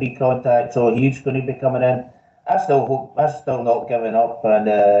on pre-contact, so he's going to be coming in. I still not giving up and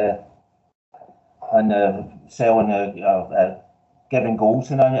selling giving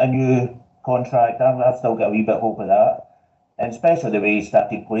goals in a new contract. I've still got a wee bit of hope of that, and especially the way he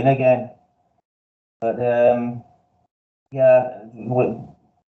started playing again. But what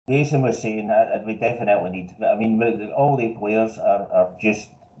Jason was saying that we definitely need. I mean, all the players are just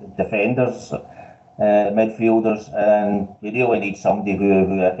defenders, midfielders, and we really need somebody who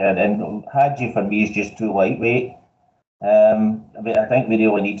can. And Hadji for me is just too lightweight. I mean, I think we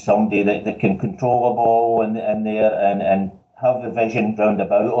really need somebody that can control the ball in there and have the vision round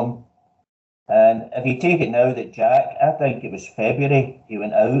about him. And if you take it now that Jack, I think it was February he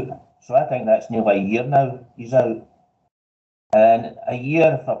went out, so I think that's nearly a year now he's out. And a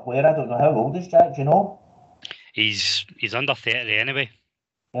year for a player, I don't know how old is Jack, do you know? He's under 30 anyway.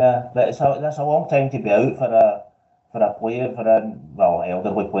 Yeah, but that's a long time to be out for a player,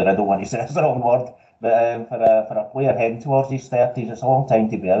 elderly player. I don't want to say that's the wrong word, but for a player heading towards his 30s, it's a long time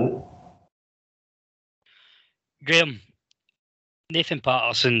to be out. Graham, Nathan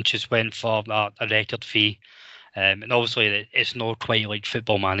Patterson just went for a record fee. And obviously, it's not quite like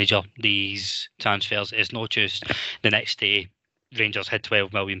Football Manager, these transfers. It's not just the next day Rangers had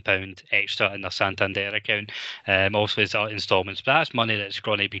 £12 million extra in their Santander account. Also, it's instalments, but that's money that's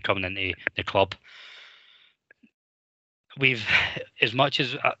going to be coming into the club. We've, as much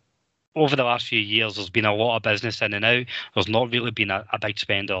as over the last few years, there's been a lot of business in and out. There's not really been a big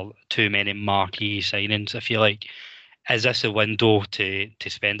spend or too many marquee signings. I feel like, is this a window to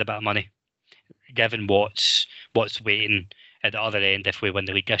spend a bit of money, given what's waiting at the other end if we win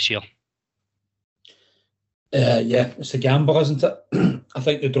the league this year? Yeah, it's a gamble, isn't it? I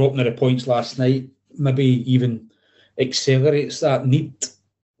think the dropping of the points last night maybe even accelerates that need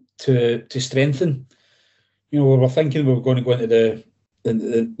to strengthen. You know, we were thinking we were going to go into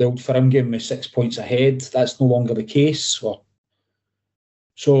the Old Firm game with 6 points ahead. That's no longer the case.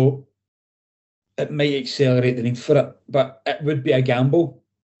 So it might accelerate the need for it, but it would be a gamble.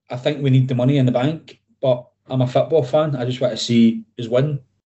 I think we need the money in the bank, but I'm a football fan. I just want to see us win.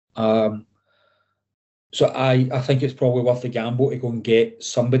 So I think it's probably worth the gamble to go and get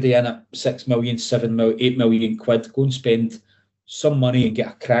somebody in at 6 million, 7 million, 8 million quid. Go and spend some money and get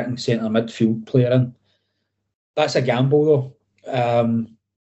a cracking centre midfield player in. That's a gamble, though.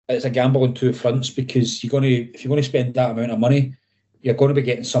 It's a gamble on two fronts, because if you're going to spend that amount of money, you're going to be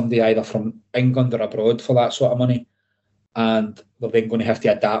getting somebody either from England or abroad for that sort of money, and they're then going to have to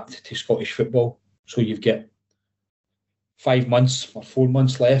adapt to Scottish football. So you've got 5 months or 4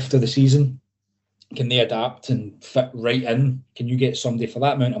 months left of the season. Can they adapt and fit right in? Can you get somebody for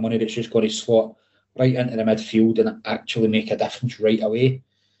that amount of money that's just going to slot right into the midfield and actually make a difference right away?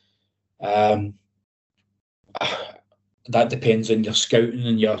 That depends on your scouting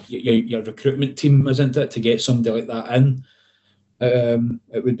and your recruitment team, isn't it, to get somebody like that in?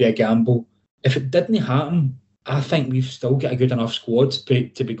 It would be a gamble. If it didn't happen, I think we've still got a good enough squad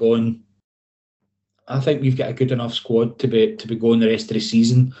to be going. I think we've got a good enough squad to be going the rest of the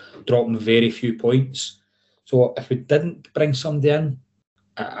season, dropping very few points. So if we didn't bring somebody in,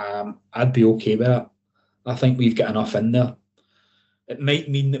 I'd be okay with it. I think we've got enough in there. It might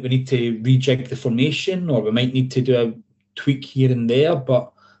mean that we need to rejig the formation, or we might need to do a tweak here and there,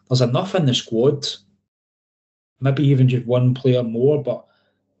 but there's enough in the squad. Maybe even just one player more, but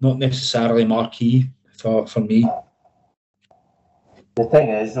not necessarily marquee for me. The thing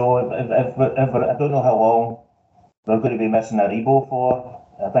is, though, if I don't know how long we're going to be missing Aribo for.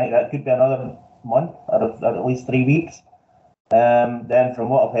 I think that could be another month, or at least 3 weeks. Then from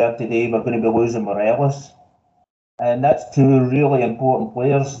what I've heard today, we're going to be losing Morelos. And that's two really important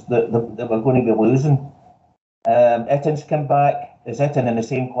players that we're going to be losing. Itten's come back. Is Itten in the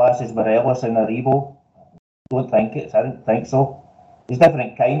same class as Morelos and Aribo? I don't think so. He's a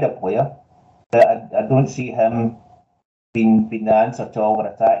different kind of player. But I don't see him being the answer to all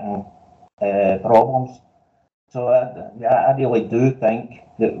our attacking problems. So I really do think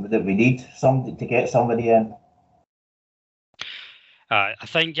that we need somebody to get somebody in. I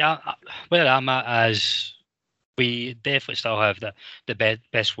think where I'm at is we definitely still have the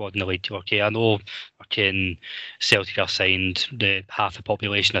best squad in the league. Okay, I know Celtic have signed the half the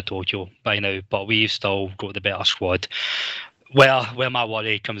population of Tokyo by now, but we've still got the better squad. Where my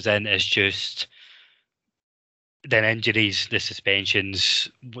worry comes in is just the injuries, the suspensions,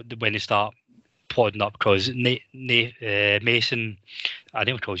 when they start podding up because Mason, I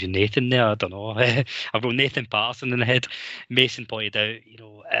never called you Nathan there, I don't know. I've got Nathan Patterson in the head. Mason pointed out,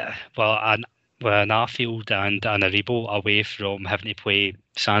 an Arfield and an Aribo away from having to play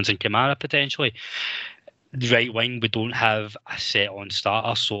Sands and Kamara potentially. The right wing, we don't have a set on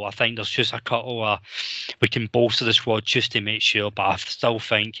starter, so I think there's just a couple of we can bolster the squad just to make sure. But I still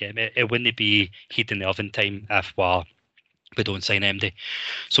think it wouldn't be heat in the oven time if we don't sign MD.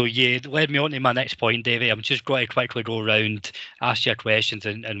 So yeah, led me on to my next point, Davey. I'm just going to quickly go around, ask you questions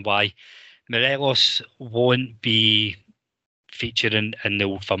and why. Morelos won't be featuring in the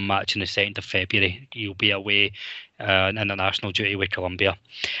Old Firm match on the 2nd of February. He'll be away on international duty with Colombia.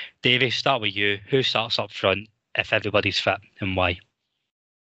 Davey, start with you. Who starts up front if everybody's fit and why?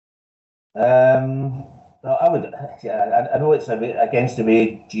 I would. Yeah, I know it's against the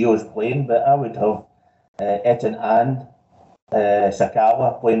way Gio's playing, but I would have Etten and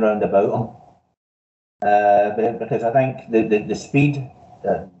Sakawa playing round about him, because I think the speed.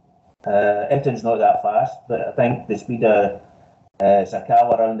 Etten's not that fast, but I think the speed of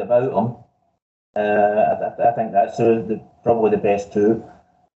Sakawa round about him. I think that's probably the best two.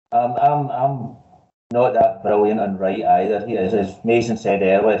 I'm not that brilliant on right either. As Mason said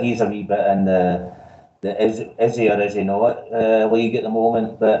earlier, he's a wee bit in the is he or is he not league at the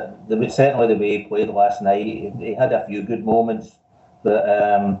moment. But certainly the way he played last night, he had a few good moments, but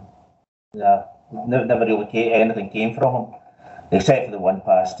never really anything came from him, except for the one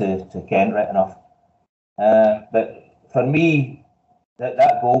pass to Kent right enough. But for me,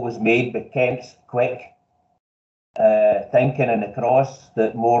 that goal was made by Kent's quick thinking and the cross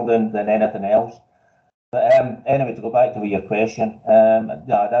that more than anything else. But anyway, to go back to your question,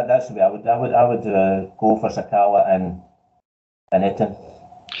 that's the way I would go for Sakawa and Etten.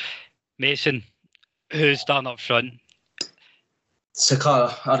 Mason, who's starting up front?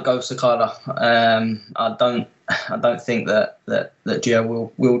 Sakala. I'd go Sakala. I don't think that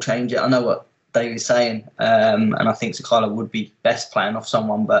Gio will change it. I know what David's saying, and I think Sakala would be best playing off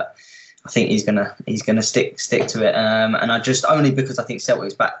someone, but I think he's gonna stick to it. And I just only because I think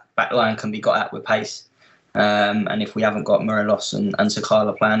Celtic's back line can be got at with pace. And if we haven't got Morelos and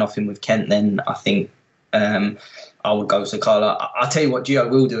Sakala playing off him with Kent, then I think I would go Sakala. I'll tell you what, Gio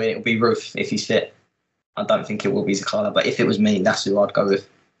will do it. It'll be Ruth if he's fit. I don't think it will be Sakala, but if it was me, that's who I'd go with.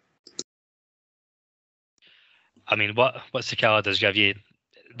 I mean, what Sakala does give you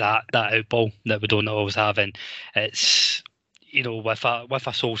that out ball that we don't always have, and it's with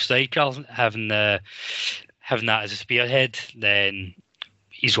a sole striker having that as a spearhead, then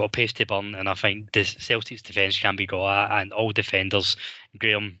he's got pace to burn, and I think the Celtics defence can be got at, and all defenders,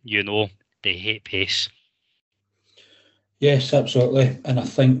 Graham, they hate pace. Yes, absolutely, and I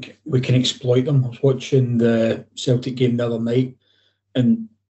think we can exploit them. I was watching the Celtic game the other night, and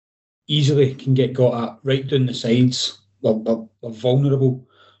easily can get got at right down the sides. They're vulnerable,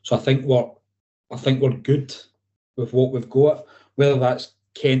 so I think we're good with what we've got. Whether that's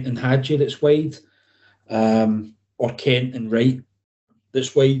Kent and Hadji that's wide, or Kent and Wright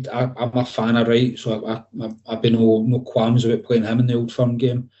that's wide. I'm a fan of Wright, so I've been no qualms about playing him in the Old Firm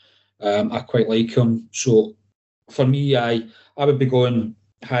game. I quite like him, so. For me, I would be going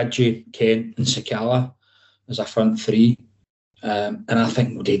Hadji, Kent and Sakala as a front three. And I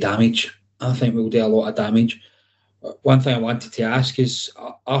think we'll do damage. I think we'll do a lot of damage. One thing I wanted to ask is,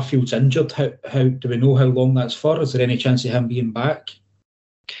 Arfield's injured. How do we know how long that's for? Is there any chance of him being back?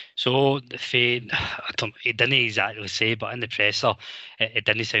 So he didn't exactly say, but in the presser, it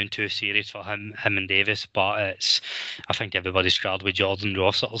didn't sound too serious for him and Davis. But I think everybody's scared with Jordan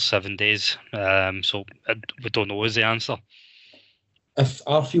Rossiter's 7 days. So we don't know is the answer. If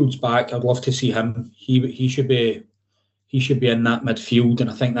Arfield's back, I'd love to see him. He should be in that midfield,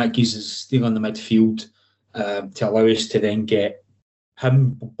 and I think that gives us still in the midfield to allow us to then get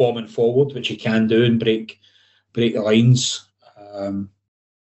him bombing forward, which he can do and break the lines.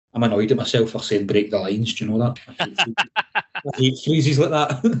 I'm annoyed at myself for saying break the lines. Do you know that? I hate phrases like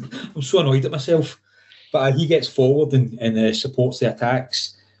that. I'm so annoyed at myself. But he gets forward and supports the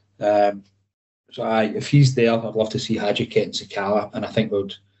attacks. So if he's there, I'd love to see Hadji, Kent and Sakala, and I think we'll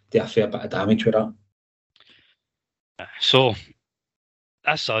do a fair bit of damage with that. So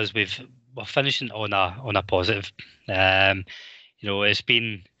that's us. We're finishing on a positive.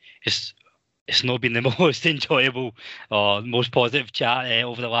 It's not been the most enjoyable or most positive chat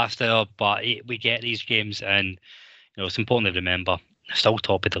over the last hour, but we get these games, and it's important to remember still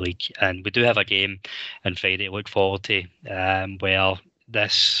top of the league, and we do have a game on Friday to look forward to. Where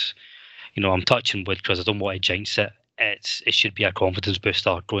this, I'm touching wood because I don't want to jinx it. It should be a confidence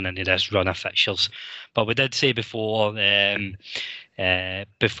booster going into this run of fixtures. But we did say before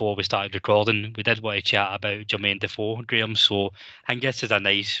before we started recording, we did want to chat about Jermaine Defoe, Graham. So I think this is a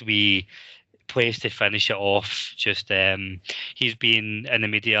nice wee place to finish it off. Just he's been in the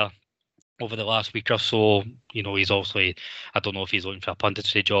media over the last week or so. You know, he's also, I don't know if he's looking for a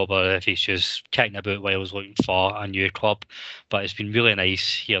punditry job or if he's just kicking about while he's looking for a new club. But it's been really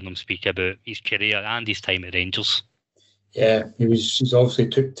nice hearing him speak about his career and his time at Rangers. Yeah, he's obviously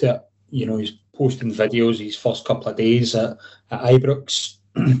took to it. You know, he's posting videos his first couple of days at Ibrox,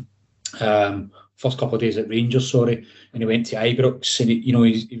 first couple of days at Rangers, sorry, and he went to Ibrox, and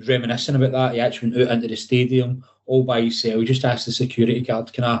he's reminiscing about that. He actually went out into the stadium all by himself. He just asked the security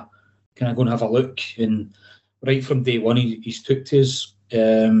guard, "Can I go and have a look?" And right from day one, he's took to his,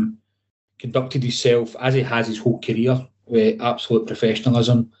 conducted himself as he has his whole career with absolute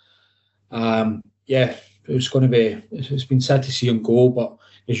professionalism. Yeah. It's going to be. It's been sad to see him go, but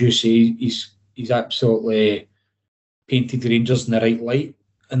as you say, he's absolutely painted the Rangers in the right light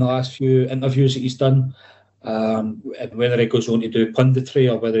in the last few interviews that he's done. Whether he goes on to do punditry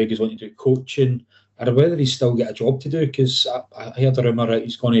or whether he goes on to do coaching, or whether he's still got a job to do, because I heard a rumour that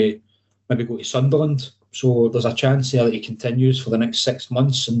he's going to maybe go to Sunderland. So there's a chance there that he continues for the next 6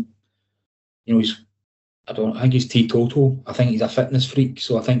 months, and I think he's teetotal. I think he's a fitness freak,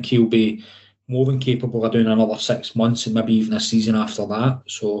 so I think he'll be more than capable of doing another 6 months and maybe even a season after that.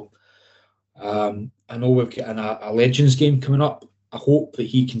 So I know we've got a Legends game coming up. I hope that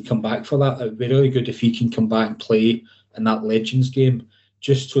he can come back for that. It would be really good if he can come back and play in that Legends game,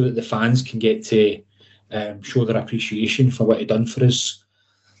 just so that the fans can get to show their appreciation for what he done for us.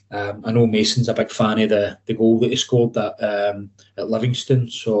 I know Mason's a big fan of the goal that he scored at Livingston.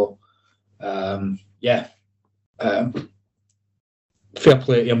 So, yeah. Fair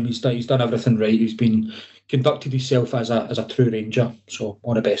play to him. He's done everything right. He's been conducted himself as a true Ranger. So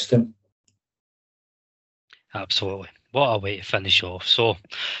all the best to him. Absolutely. What a way to finish off. So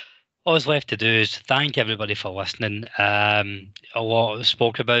all that's left to do is thank everybody for listening. A lot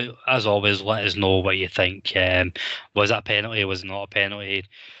spoke about. As always, let us know what you think. Was that a penalty? Was it not a penalty?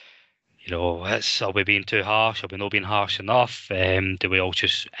 Are we being too harsh? Are we not being harsh enough? Do we all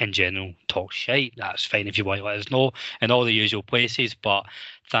just, in general, talk shite? That's fine if you want to let us know in all the usual places. But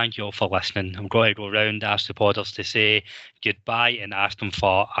thank you all for listening. I'm going to go around, ask the podders to say goodbye and ask them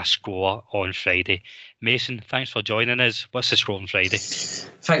for a score on Friday. Mason, thanks for joining us. What's the score on Friday?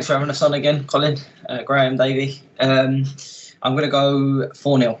 Thanks for having us on again, Colin, Graham, Davey. I'm going to go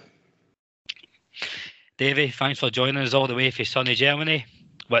 4-0. Davey, thanks for joining us all the way from sunny Germany.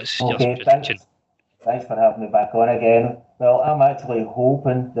 What's your prediction? Thanks for having me back on again. Well, I'm actually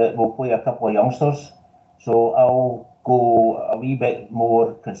hoping that we'll play a couple of youngsters, so I'll go a wee bit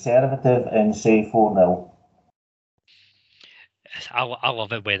more conservative and say 4-0. I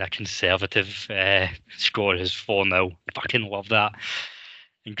love it when a conservative score is 4-0. Fucking love that.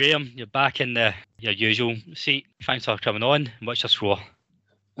 And Graham, you're back in your usual seat. Thanks for coming on. What's your score?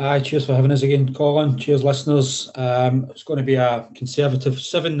 Cheers for having us again, Colin. Cheers, listeners. It's going to be a conservative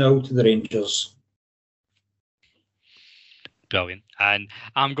 7-0 to the Rangers. Brilliant. And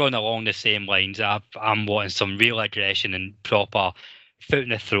I'm going along the same lines. I'm wanting some real aggression and proper foot in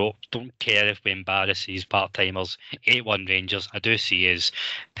the throat. Don't care if we embarrass these part-timers. 8-1 Rangers. I do see us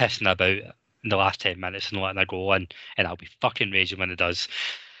pissing about in the last 10 minutes and letting it go in, and I'll be fucking raging when it does.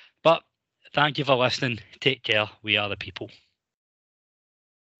 But thank you for listening. Take care. We are the people.